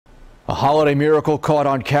A holiday miracle caught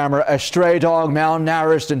on camera. A stray dog,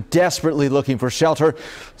 malnourished and desperately looking for shelter,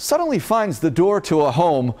 suddenly finds the door to a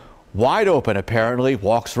home wide open, apparently,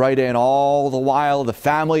 walks right in, all the while the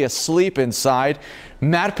family asleep inside.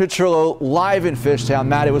 Matt Petrillo live in Fishtown.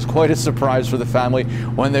 Matt, it was quite a surprise for the family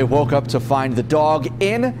when they woke up to find the dog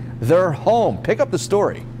in their home. Pick up the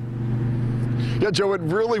story. Yeah, Joe, it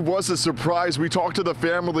really was a surprise. We talked to the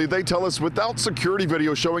family. They tell us without security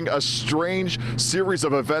video showing a strange series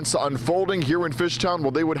of events unfolding here in Fishtown, well,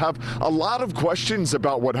 they would have a lot of questions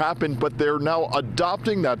about what happened, but they're now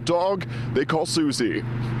adopting that dog they call Susie.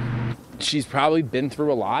 She's probably been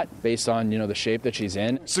through a lot based on, the shape that she's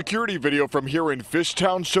in. Security video from here in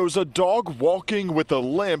Fishtown shows a dog walking with a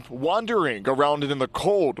limp, wandering around in the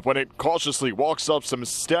cold when it cautiously walks up some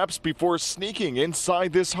steps before sneaking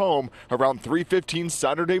inside this home around 3:15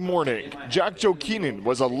 Saturday morning. Jack Jokinen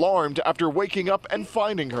was alarmed after waking up and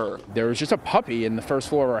finding her. There was just a puppy in the first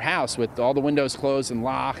floor of our house with all the windows closed and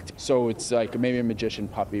locked. So it's like maybe a magician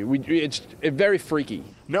puppy. It's very freaky.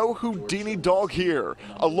 No Houdini dog here.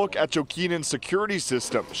 A look at Jokinen's security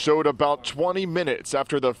system showed about 20 minutes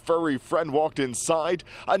after the furry friend walked inside,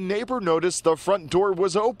 a neighbor noticed the front door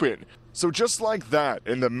was open. So just like that,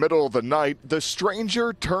 in the middle of the night, the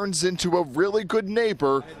stranger turns into a really good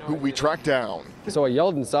neighbor who we tracked down. So I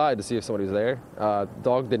yelled inside to see if somebody was there. The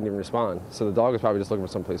dog didn't even respond. So the dog was probably just looking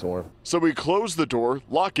for someplace warm. So we closed the door,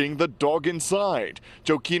 locking the dog inside.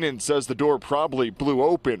 Jokinen says the door probably blew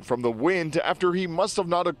open from the wind after he must have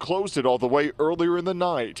not have closed it all the way earlier in the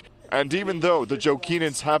night. And even though the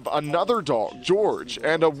Jokinens have another dog, George,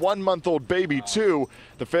 and a 1-month-old baby too,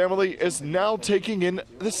 the family is now taking in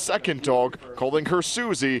the second dog, calling her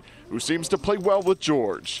Susie, who seems to play well with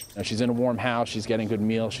George. She's in a warm house, she's getting good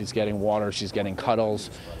meals, she's getting water, she's getting cuddles,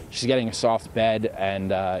 she's getting a soft bed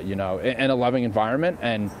and, in a loving environment.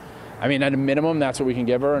 And I mean, at a minimum, that's what we can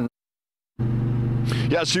give her.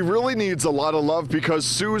 Yeah, she really needs a lot of love because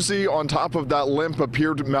Susie, on top of that limp,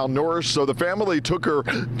 appeared malnourished. So the family took her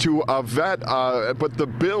to a vet, but the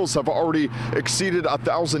bills have already exceeded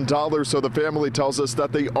 $1,000. So the family tells us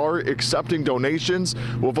that they are accepting donations.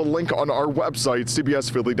 We'll have a link on our website,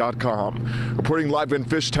 cbsphilly.com. Reporting live in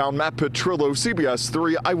Fishtown, Matt Petrillo, CBS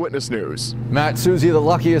 3 Eyewitness News. Matt, Susie, the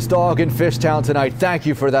luckiest dog in Fishtown tonight. Thank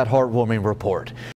you for that heartwarming report.